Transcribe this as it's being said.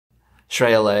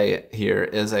Shreya here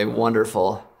is a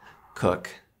wonderful cook,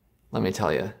 let me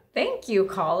tell you. Thank you,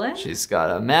 Colin. She's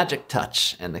got a magic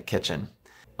touch in the kitchen.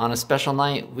 On a special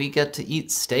night, we get to eat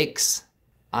steaks.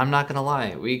 I'm not gonna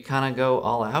lie, we kind of go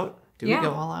all out. Do we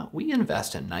go all out? We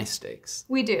invest in nice steaks.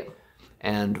 We do.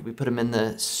 And we put them in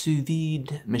the sous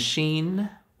vide machine.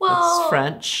 Well, that's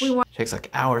French. Takes like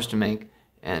hours to make,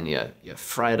 and you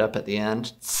fry it up at the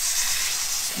end,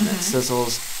 and it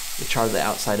sizzles. You char the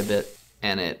outside a bit,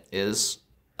 and it is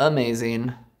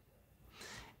amazing.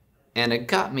 And it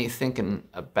got me thinking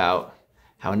about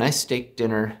how a nice steak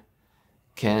dinner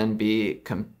can be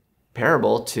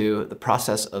comparable to the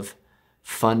process of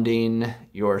funding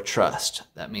your trust.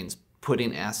 That means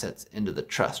putting assets into the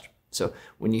trust. So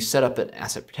when you set up an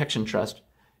asset protection trust,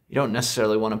 you don't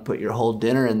necessarily want to put your whole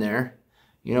dinner in there.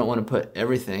 You don't want to put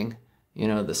everything, you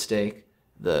know, the steak,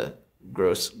 the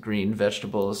gross green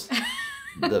vegetables,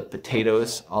 the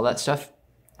potatoes, all that stuff.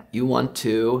 You want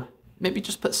to maybe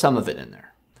just put some of it in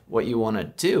there. What you want to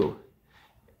do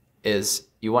is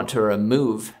you want to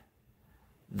remove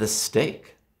the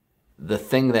steak, the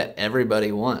thing that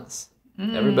everybody wants.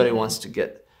 Everybody wants to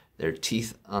get their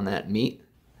teeth on that meat,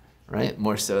 right?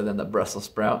 More so than the Brussels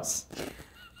sprouts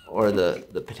or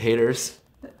the potatoes,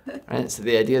 right? So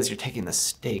the idea is you're taking the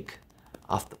steak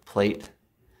off the plate,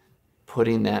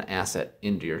 putting that asset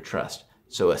into your trust.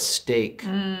 So a steak,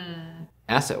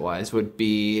 asset-wise, would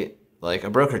be like a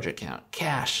brokerage account,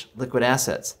 cash, liquid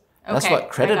assets. That's what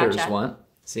creditors want.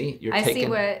 See, I see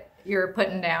what you're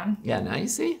putting down. Yeah, now you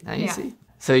see, now you see.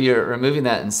 So you're removing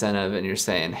that incentive and you're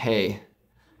saying, hey,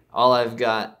 all I've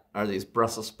got are these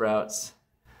Brussels sprouts,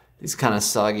 these kind of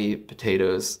soggy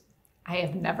potatoes. I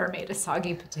have never made a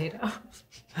soggy potato.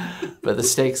 But the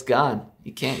steak's gone.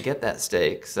 You can't get that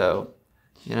steak. So,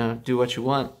 you know, do what you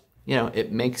want. You know,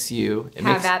 it makes you...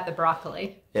 Have at the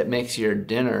broccoli. It makes your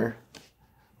dinner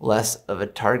less of a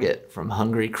target from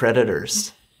hungry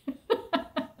creditors.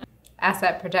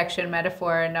 Asset protection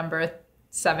metaphor number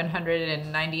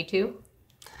 792?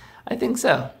 I think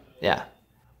so, yeah.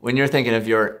 When you're thinking of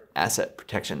your asset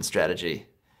protection strategy,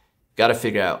 you got to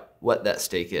figure out what that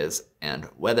steak is and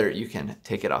whether you can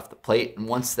take it off the plate. And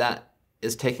once that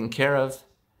is taken care of,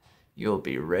 you'll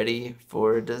be ready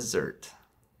for dessert.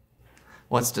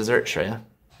 What's dessert, Shreya?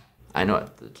 I know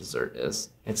what the dessert is.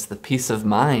 It's the peace of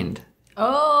mind.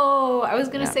 Oh, I was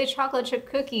going to say chocolate chip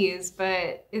cookies,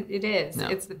 but it is. No.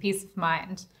 It's the peace of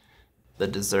mind. The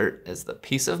dessert is the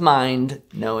peace of mind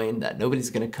knowing that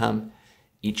nobody's going to come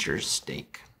eat your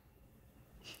steak.